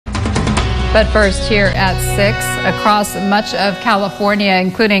But first, here at 6, across much of California,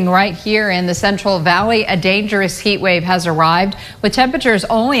 including right here in the Central Valley, a dangerous heat wave has arrived, with temperatures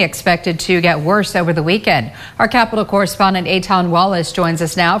only expected to get worse over the weekend. Our Capitol correspondent Eitan Wallace joins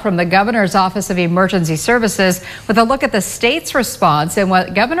us now from the Governor's Office of Emergency Services with a look at the state's response and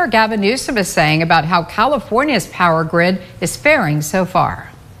what Governor Gavin Newsom is saying about how California's power grid is faring so far.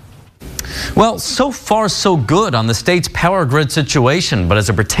 Well, so far so good on the state's power grid situation, but as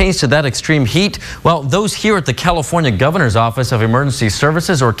it pertains to that extreme heat, well, those here at the California Governor's Office of Emergency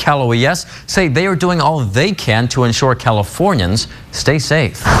Services, or CalOES, say they are doing all they can to ensure Californians stay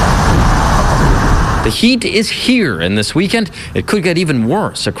safe. The heat is here, and this weekend it could get even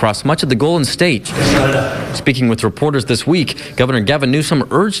worse across much of the Golden State. Speaking with reporters this week, Governor Gavin Newsom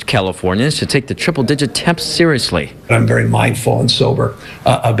urged Californians to take the triple-digit temps seriously. I'm very mindful and sober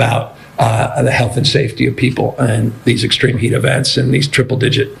about the health and safety of people and these extreme heat events and these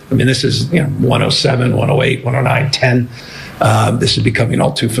triple-digit. I mean, this is 107, 108, 109, 10. This is becoming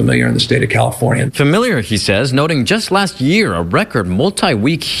all too familiar in the state of California. Familiar, he says, noting just last year, a record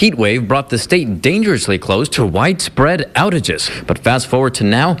multi-week heat wave brought the state dangerously close to widespread outages. But fast forward to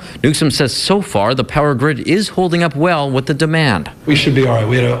now, Newsom says so far the power grid is holding up well with the demand. We should be all right.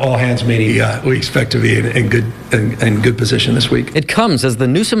 We had an all-hands meeting. We expect to be in good position this week. It comes as the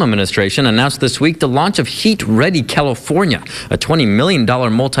Newsom administration announced this week the launch of Heat Ready California, a $20 million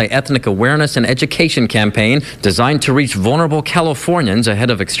multi-ethnic awareness and education campaign designed to reach vulnerable Californians ahead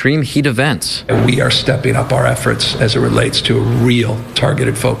of extreme heat events. We are stepping up our efforts as it relates to a real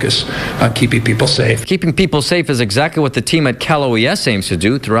targeted focus on keeping people safe. Keeping people safe is exactly what the team at CalOES aims to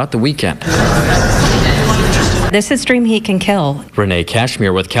do throughout the weekend. This extreme heat can kill. Renee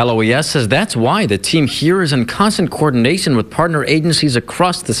Cashmere with CalOES says that's why the team here is in constant coordination with partner agencies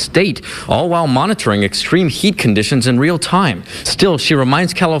across the state, all while monitoring extreme heat conditions in real time. Still, she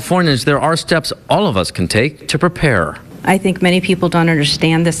reminds Californians there are steps all of us can take to prepare. I think many people don't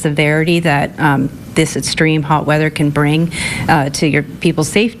understand the severity that this extreme hot weather can bring to your people's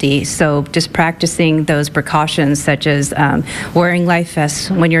safety. So just practicing those precautions, such as wearing life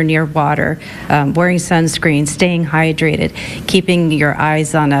vests when you're near water, wearing sunscreen, staying hydrated, keeping your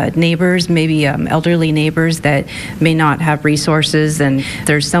eyes on neighbors, maybe elderly neighbors that may not have resources. And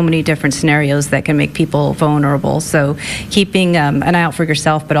there's so many different scenarios that can make people vulnerable. So keeping an eye out for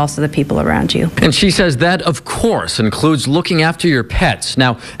yourself, but also the people around you. And she says that, of course, includes looking after your pets.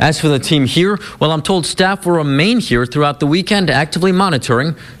 Now, as for the team here, well, I'm told staff will remain here throughout the weekend, actively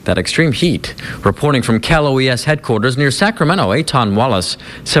monitoring that extreme heat. Reporting from CalOES headquarters near Sacramento, Eitan Wallace,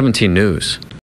 17 News.